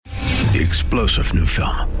The explosive new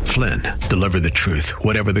film, Flynn, deliver the truth,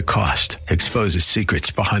 whatever the cost, exposes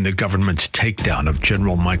secrets behind the government's takedown of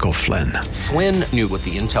General Michael Flynn. Flynn knew what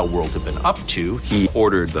the intel world had been up to. He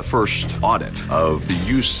ordered the first audit of the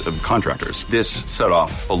use of contractors. This set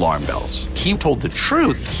off alarm bells. He told the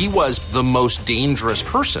truth. He was the most dangerous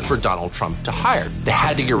person for Donald Trump to hire. They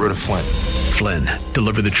had to get rid of Flynn. Flynn,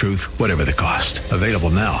 deliver the truth, whatever the cost. Available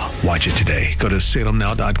now. Watch it today. Go to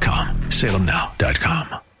salemnow.com.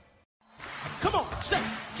 salemnow.com. Come on, say,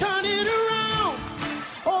 turn it around.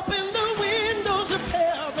 Open the windows of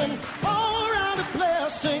heaven. Pour out a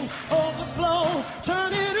blessing, overflow.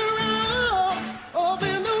 Turn it around.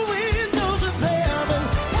 Open the windows of heaven.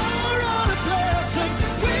 Pour out a blessing.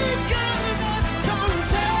 We got that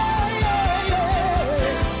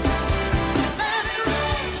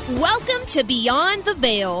contagion. Welcome to Beyond the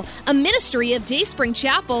Veil, a ministry of Dayspring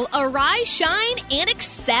Chapel. Arise, shine, and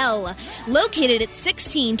excel. Located at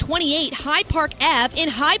 1628 High Park Ave in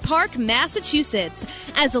High Park, Massachusetts.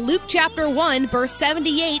 As Luke chapter 1, verse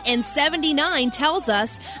 78 and 79 tells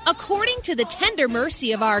us, according to the tender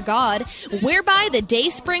mercy of our God, whereby the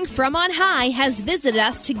dayspring from on high has visited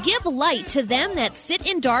us to give light to them that sit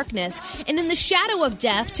in darkness and in the shadow of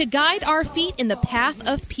death, to guide our feet in the path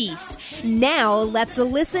of peace. Now, let's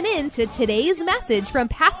listen in to today's message from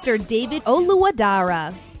Pastor David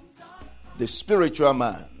Oluwadara. The spiritual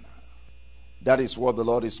man. That is what the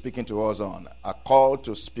Lord is speaking to us on. A call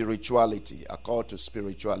to spirituality. A call to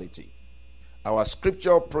spirituality. Our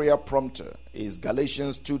scripture prayer prompter is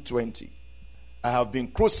Galatians 2:20. I have been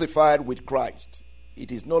crucified with Christ.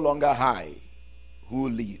 It is no longer I who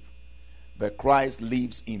live, but Christ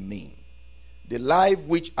lives in me. The life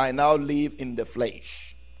which I now live in the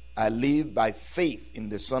flesh, I live by faith in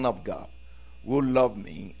the Son of God, who loved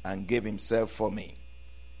me and gave himself for me.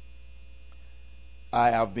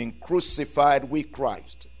 I have been crucified with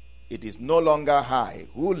Christ. It is no longer I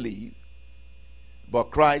who live,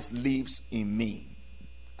 but Christ lives in me.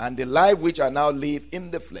 And the life which I now live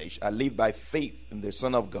in the flesh, I live by faith in the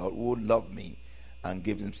Son of God, who loved me and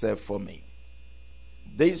gave himself for me.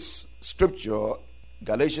 This scripture,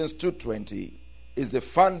 Galatians 2:20, is the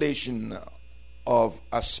foundation of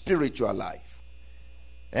a spiritual life.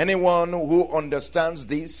 Anyone who understands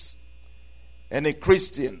this, any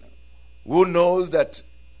Christian who knows that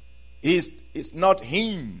it's not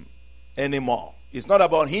him anymore. It's not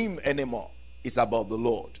about him anymore. It's about the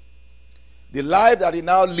Lord. The life that he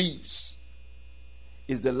now lives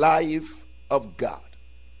is the life of God.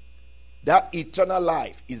 That eternal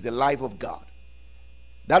life is the life of God.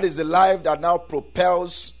 That is the life that now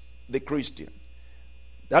propels the Christian.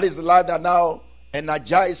 That is the life that now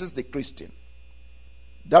energizes the Christian.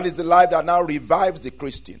 That is the life that now revives the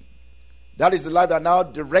Christian. That is the life that now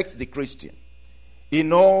directs the Christian. He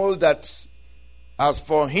knows that as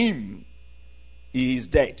for him, he is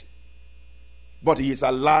dead. But he is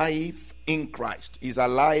alive in Christ. He is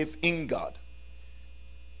alive in God.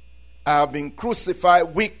 I have been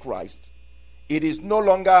crucified with Christ. It is no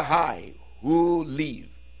longer I who live,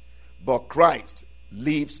 but Christ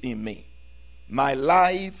lives in me. My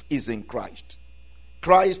life is in Christ.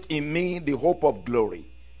 Christ in me, the hope of glory.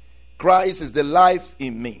 Christ is the life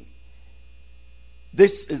in me.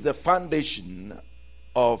 This is the foundation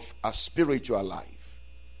of a spiritual life.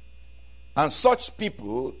 And such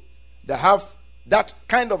people that have that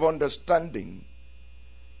kind of understanding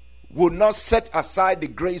would not set aside the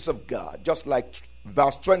grace of God, just like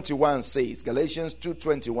verse 21 says, Galatians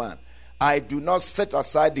 2:21, I do not set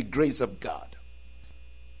aside the grace of God.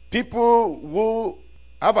 People who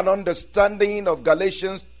have an understanding of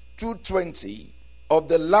Galatians 2:20, of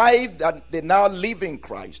the life that they now live in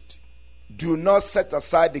Christ, do not set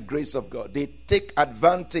aside the grace of God. They take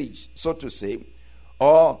advantage, so to say,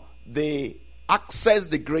 or they access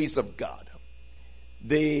the grace of God.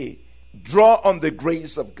 They draw on the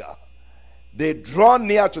grace of God. They draw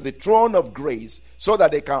near to the throne of grace so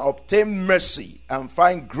that they can obtain mercy and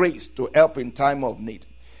find grace to help in time of need.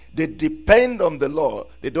 They depend on the Lord.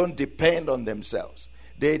 They don't depend on themselves.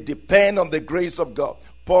 They depend on the grace of God.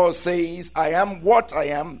 Paul says, I am what I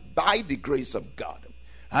am by the grace of God.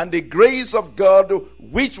 And the grace of God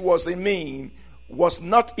which was in me was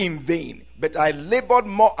not in vain, but I labored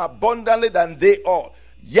more abundantly than they all.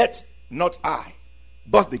 Yet not I,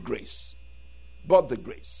 but the grace. But the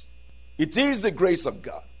grace. It is the grace of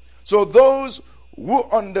God. So those who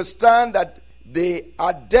understand that they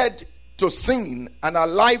are dead to sin and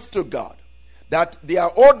alive to God, that their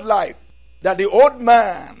old life, that the old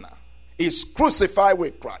man is crucified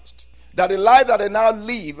with Christ, that the life that they now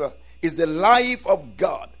live is the life of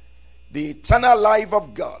God, the eternal life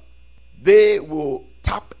of God, they will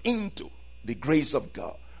tap into the grace of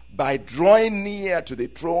God by drawing near to the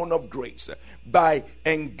throne of grace, by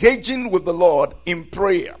engaging with the Lord in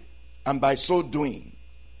prayer, and by so doing,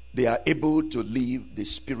 they are able to live the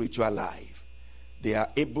spiritual life. They are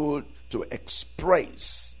able to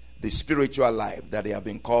express the spiritual life that they have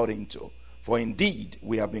been called into. For indeed,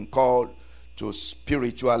 we have been called to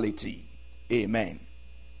spirituality. Amen.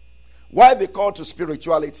 Why the call to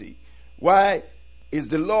spirituality? Why is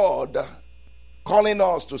the Lord calling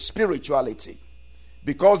us to spirituality?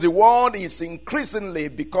 Because the world is increasingly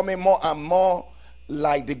becoming more and more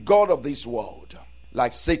like the god of this world,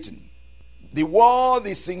 like Satan. The world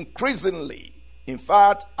is increasingly, in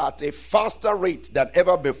fact, at a faster rate than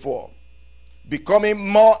ever before, becoming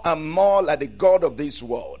more and more like the god of this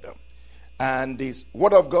world. And this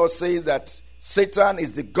word of God says that Satan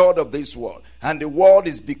is the god of this world, and the world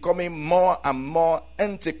is becoming more and more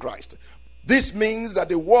antichrist. This means that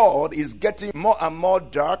the world is getting more and more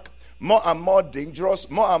dark, more and more dangerous,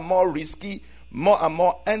 more and more risky, more and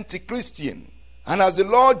more anti-Christian. And as the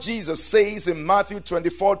Lord Jesus says in Matthew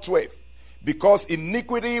 24:12, because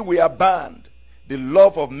iniquity will abound, the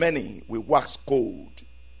love of many will wax cold,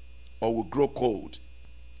 or will grow cold.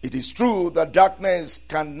 It is true that darkness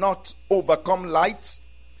cannot overcome light,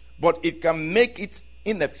 but it can make it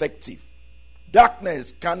ineffective.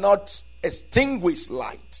 Darkness cannot extinguish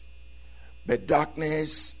light, but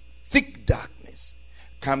darkness, thick darkness,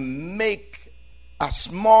 can make a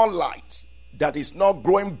small light that is not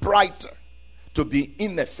growing brighter to be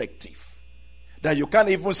ineffective, that you can't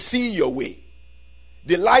even see your way.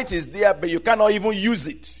 The light is there, but you cannot even use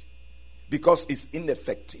it because it's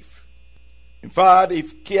ineffective. In fact,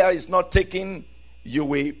 if care is not taken, you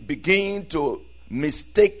will begin to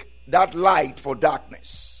mistake that light for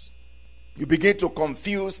darkness. You begin to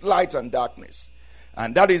confuse light and darkness.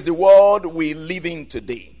 And that is the world we live in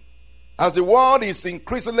today. As the world is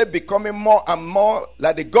increasingly becoming more and more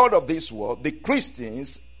like the god of this world, the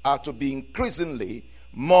Christians are to be increasingly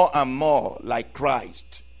more and more like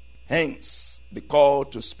Christ. Hence, the call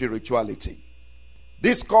to spirituality.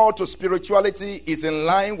 This call to spirituality is in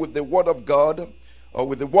line with the word of God, or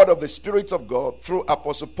with the word of the Spirit of God through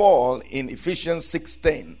Apostle Paul in Ephesians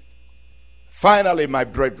 6:10. Finally, my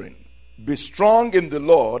brethren, be strong in the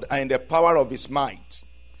Lord and in the power of his might.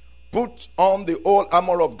 Put on the whole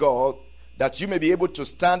armor of God, that you may be able to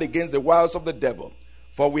stand against the wiles of the devil.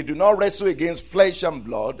 For we do not wrestle against flesh and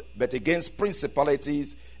blood, but against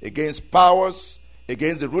principalities, against powers,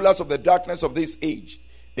 against the rulers of the darkness of this age,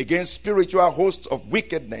 against spiritual hosts of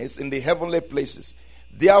wickedness in the heavenly places.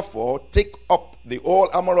 Therefore, take up the whole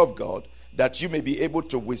armor of God, that you may be able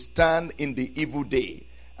to withstand in the evil day.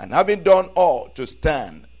 And having done all to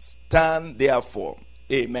stand, stand therefore.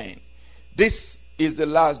 Amen. This is the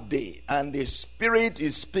last day, and the Spirit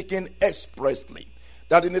is speaking expressly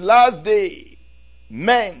that in the last day,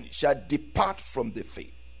 men shall depart from the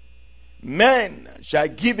faith. Men shall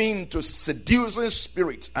give in to seducing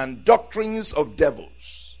spirits and doctrines of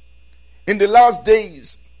devils. In the last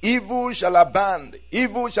days, evil shall abound,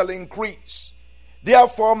 evil shall increase.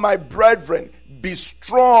 Therefore, my brethren, be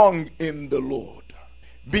strong in the Lord.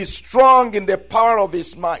 Be strong in the power of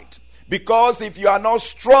his might. Because if you are not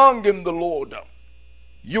strong in the Lord,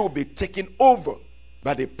 you will be taken over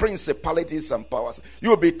by the principalities and powers. You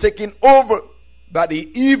will be taken over by the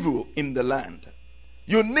evil in the land.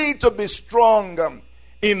 You need to be strong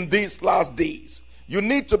in these last days. You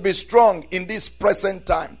need to be strong in this present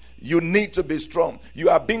time. You need to be strong. You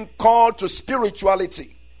are being called to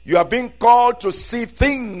spirituality. You are being called to see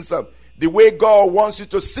things the way God wants you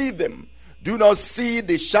to see them. Do not see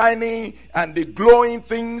the shining and the glowing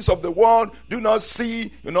things of the world. Do not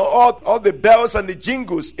see, all the bells and the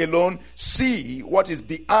jingles alone. See what is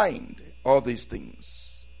behind all these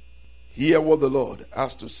things. Hear what the Lord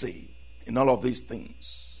has to say in all of these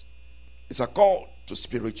things. It's a call to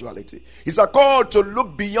spirituality. It's a call to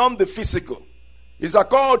look beyond the physical. It's a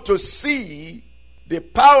call to see the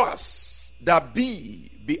powers that be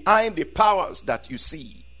behind the powers that you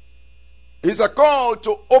see. It's a call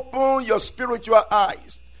to open your spiritual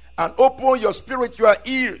eyes and open your spiritual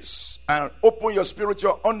ears and open your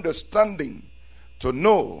spiritual understanding to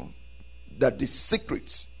know that the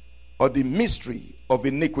secrets or the mystery of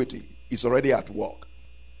iniquity is already at work.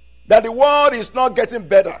 That the world is not getting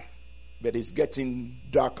better, but it's getting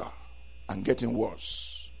darker and getting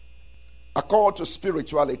worse. A call to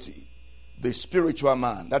spirituality, the spiritual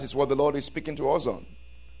man. That is what the Lord is speaking to us on.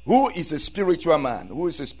 Who is a spiritual man? Who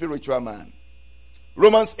is a spiritual man?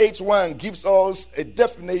 Romans 8:1 gives us a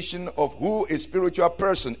definition of who a spiritual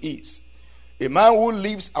person is. A man who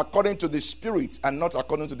lives according to the Spirit and not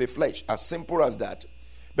according to the flesh. As simple as that.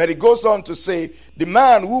 But it goes on to say, the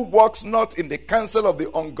man who walks not in the counsel of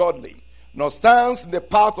the ungodly, nor stands in the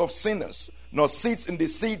path of sinners, nor sits in the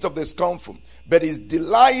seat of the scornful, but his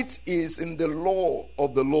delight is in the law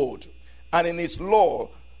of the Lord, and in his law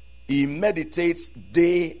he meditates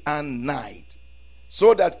day and night,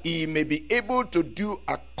 so that he may be able to do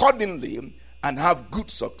accordingly and have good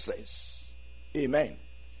success. Amen.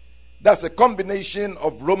 That's a combination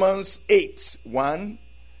of Romans 8:1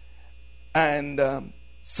 and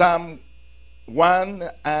Psalm 1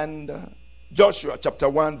 and Joshua chapter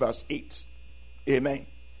 1 verse 8. Amen.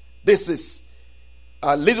 This is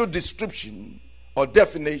a little description or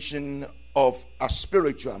definition of a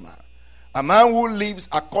spiritual man. A man who lives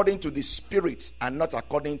according to the Spirit and not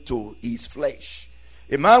according to his flesh.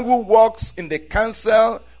 A man who walks in the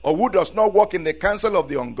counsel, or who does not walk in the counsel of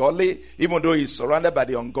the ungodly, even though he is surrounded by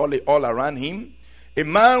the ungodly all around him. A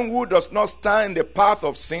man who does not stand in the path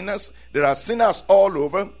of sinners, there are sinners all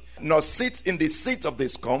over, nor sits in the seat of the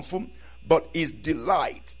scornful, but his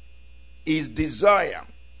delight, his desire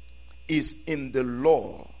is in the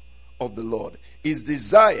law of the Lord. His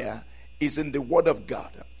desire is in the word of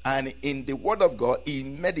God. And in the word of God, he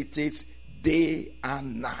meditates day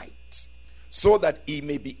and night, so that he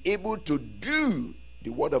may be able to do the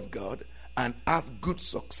word of God and have good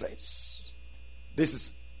success. This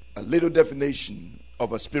is a little definition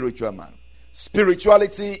of a spiritual man.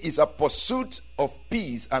 Spirituality is a pursuit of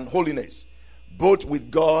peace and holiness, both with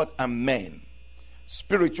God and men.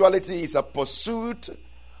 Spirituality is a pursuit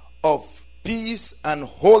of peace and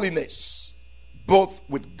holiness, both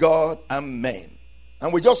with God and men.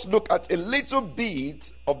 And we just look at a little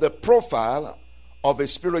bit of the profile of a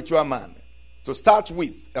spiritual man. To start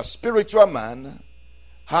with, a spiritual man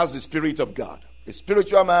has the Spirit of God. A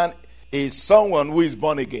spiritual man is someone who is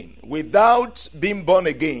born again. Without being born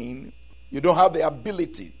again, you don't have the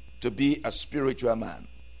ability to be a spiritual man.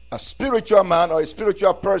 A spiritual man or a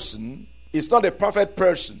spiritual person is not a perfect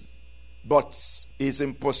person, but is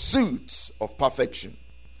in pursuit of perfection.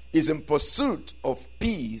 Is in pursuit of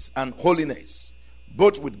peace and holiness,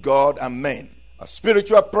 both with God and men. A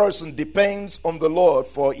spiritual person depends on the Lord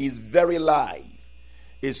for his very life.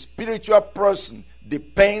 A spiritual person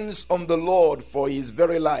depends on the Lord for his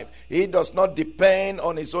very life. He does not depend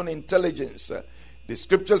on his own intelligence. The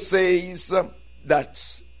scripture says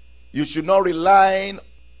that you should not rely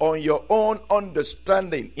on your own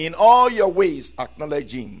understanding. In all your ways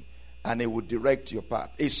acknowledge him, and he will direct your path.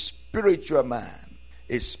 A spiritual man,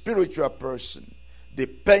 a spiritual person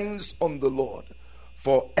depends on the Lord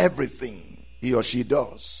for everything he or she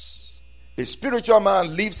does. A spiritual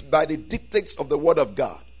man lives by the dictates of the word of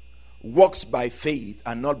God, walks by faith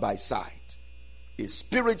and not by sight. A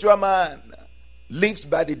spiritual man lives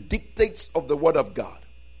by the dictates of the word of God.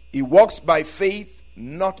 He walks by faith,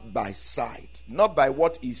 not by sight, not by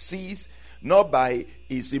what he sees, not by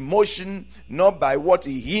his emotion, not by what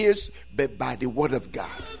he hears, but by the word of God.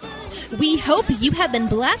 We hope you have been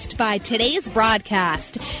blessed by today's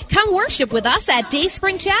broadcast. Come worship with us at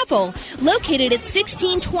Dayspring Chapel, located at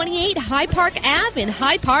 1628 High Park Ave in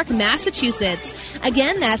High Park, Massachusetts.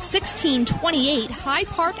 Again, that's 1628 High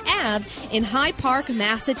Park Ave in High Park,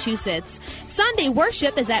 Massachusetts. Sunday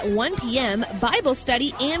worship is at 1 p.m., Bible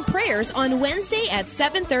study and prayers on Wednesday at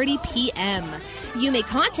 7:30 p.m. You may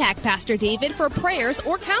contact Pastor David for prayers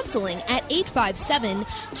or counseling at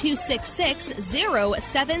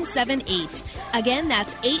 857-266-0778. Again,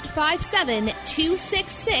 that's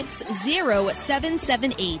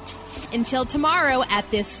 857-266-0778. Until tomorrow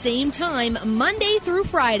at this same time, Monday through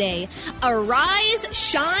Friday, arise,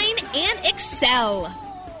 shine, and excel.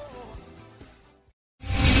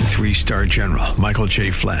 3-star General Michael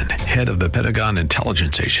J. Flynn, head of the Pentagon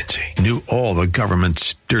Intelligence Agency, knew all the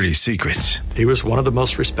government's dirty secrets. He was one of the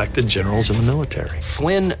most respected generals in the military.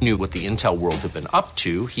 Flynn knew what the intel world had been up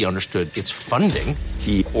to. He understood its funding.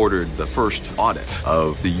 He ordered the first audit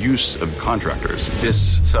of the use of contractors.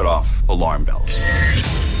 This set off alarm bells.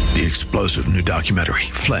 The explosive new documentary,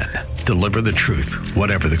 Flynn, Deliver the Truth,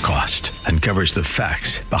 Whatever the Cost, uncovers the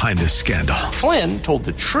facts behind this scandal. Flynn told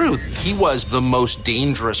the truth. He was the most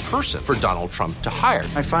dangerous person for Donald Trump to hire.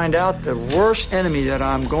 I find out the worst enemy that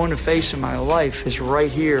I'm going to face in my life is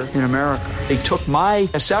right here in America. They took my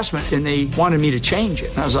assessment and they wanted me to change it.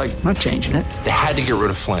 And I was like, I'm not changing it. They had to get rid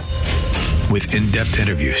of Flynn. With in-depth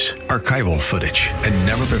interviews, archival footage, and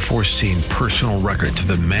never-before-seen personal records of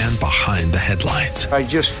the man behind the headlines. I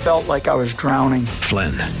just felt like I was drowning.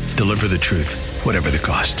 Flynn, Deliver the Truth, Whatever the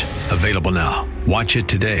Cost. Available now. Watch it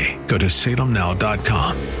today. Go to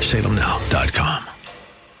salemnow.com. salemnow.com.